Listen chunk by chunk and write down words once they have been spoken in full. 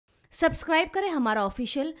Subscribe करें हमारा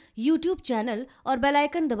official YouTube channel और बेल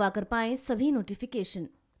आइकन दबाकर पाएं सभी नोटिफिकेशन।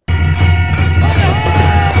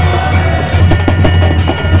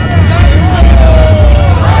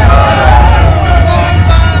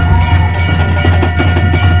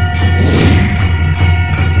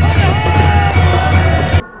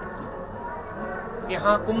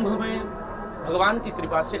 यहाँ कुंभ में भगवान की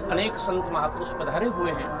कृपा से अनेक संत महापुरुष पधारे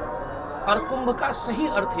हुए हैं और कुंभ का सही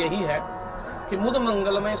अर्थ यही है कि मुद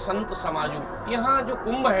मंगलमय संत समाजू। यहाँ जो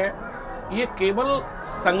कुंभ है ये केवल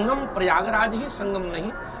संगम प्रयागराज ही संगम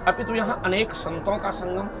नहीं, अपितु यहाँ अनेक संतों का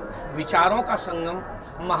संगम, विचारों का संगम,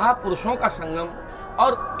 महापुरुषों का संगम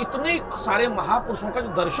और इतने सारे महापुरुषों का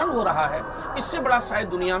जो दर्शन हो रहा है, इससे बड़ा शायद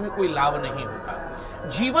दुनिया में कोई लाभ नहीं होता।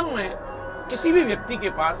 जीवन में किसी भी व्यक्ति के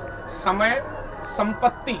पास समय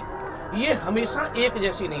संपत्ति ये हमेशा एक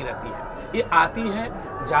जैसी नहीं रहती है, ये आती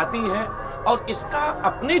है जाती है और इसका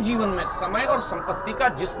अपने जीवन में समय और संपत्ति का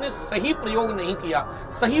जिसने सही प्रयोग नहीं किया,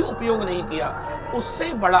 सही उपयोग नहीं किया,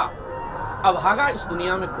 उससे बड़ा अभागा इस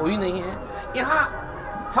दुनिया में कोई नहीं है। यहाँ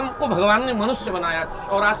हमको भगवान ने मनुष्य बनाया,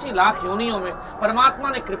 84 लाख योनियों में परमात्मा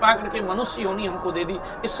ने कृपा करके मनुष्य योनि हमको दे दी,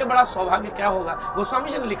 इससे बड़ा सौभाग्य क्या होगा।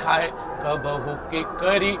 गोस्वामी जी ने लिखा है, कबहु के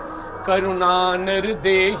करी करुणा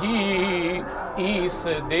निर्देही ईस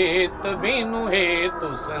देत बिनु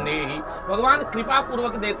हेतु स्नेही। भगवान कृपा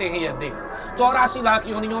पूर्वक देते हैं यह देह। 84 लाख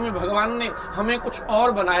योनियों में भगवान ने हमें कुछ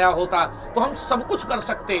और बनाया होता तो हम सब कुछ कर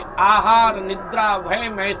सकते। आहार निद्रा भय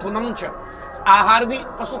मैथुनम च। आहार भी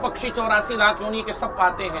पशु पक्षी 84 लाख योनि के सब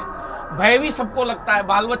पाते हैं, भय भी सबको लगता है,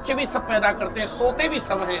 बाल बच्चे भी सब पैदा करते हैं, सोते भी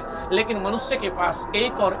सब हैं, लेकिन मनुष्य के पास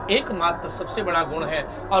एक और एक मात्र सबसे बड़ा गुण है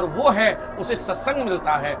और वो है उसे सत्संग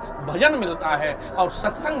मिलता है, भजन मिलता है और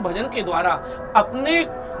सत्संग भजन के द्वारा अपने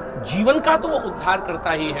जीवन का तो वो उद्धार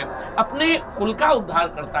करता ही है, अपने कुल का उद्धार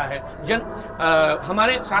करता है।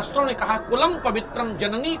 हमारे शास्त्रों ने कहा, कुलम पवित्रम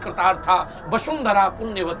जननी कृतार्था वसुंधरा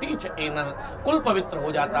पुण्यवती च एनः। कुल पवित्र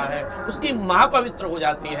हो जाता है, उसकी माँ पवित्र हो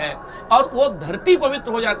जाती है और वो धरती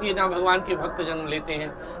पवित्र हो जाती है जहाँ भगवान के भक्त जन्म लेते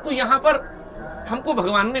हैं। तो यहाँ पर हमको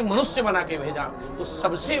भगवान ने मनुष्य बना के भेजा, तो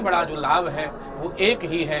सबसे बड़ा जो लाभ है वो एक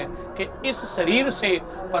ही है कि इस शरीर से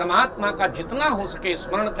परमात्मा का जितना हो सके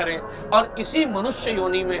स्मरण करें और इसी मनुष्य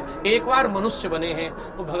योनि में एक बार मनुष्य बने हैं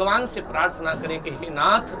तो भगवान से प्रार्थना करें कि हे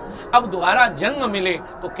नाथ, अब दोबारा जन्म मिले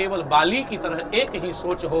तो केवल बाली की तरह एक ही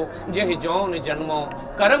सोच हो, जय जौन जन्मों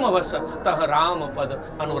कर्म वश तह राम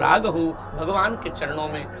पद अनुराग हो। भगवान के चरणों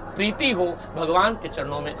में प्रीति हो, भगवान के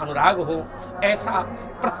चरणों में अनुराग हो, ऐसा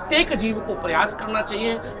प्रत्येक जीव को प्रयास करना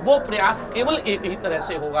चाहिए। वो प्रयास केवल एक ही तरह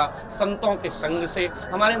से होगा, संतों के संग से।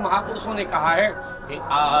 हमारे महापुरुषों ने कहा है कि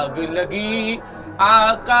आग लगी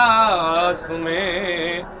आकाश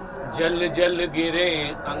में, जल जल गिरे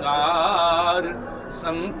अंगार,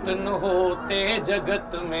 संत न होते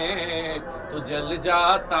जगत में तो जल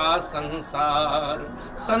जाता संसार।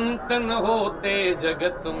 संत न होते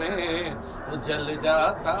जगत में तो जल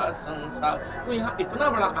जाता संसार। तो यहाँ इतना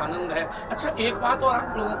बड़ा आनंद है। अच्छा, एक बात और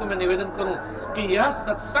आप लोगों को मैं निवेदन करूं कि यह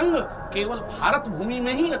सत्संग केवल भारत भूमि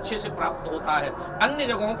में ही अच्छे से प्राप्त होता है, अन्य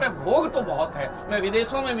जगहों पे भोग तो बहुत है। मैं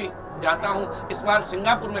विदेशों में भी जाता हूँ, इस बार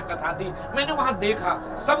सिंगापुर में कथा थी, मैंने वहाँ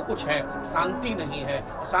देखा सब कुछ है, शांति नहीं है।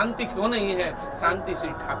 शांति क्यों नहीं है? शांति श्री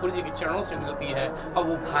ठाकुर जी के चरणों से मिलती है और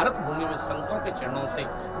वो भारत भूमि में संतों के चरणों से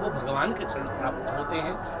वो भगवान के चरण प्राप्त होते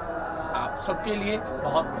हैं। आप सबके लिए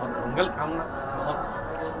बहुत बहुत मंगल कामना, बहुत बहुत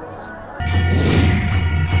आशीर्वाद।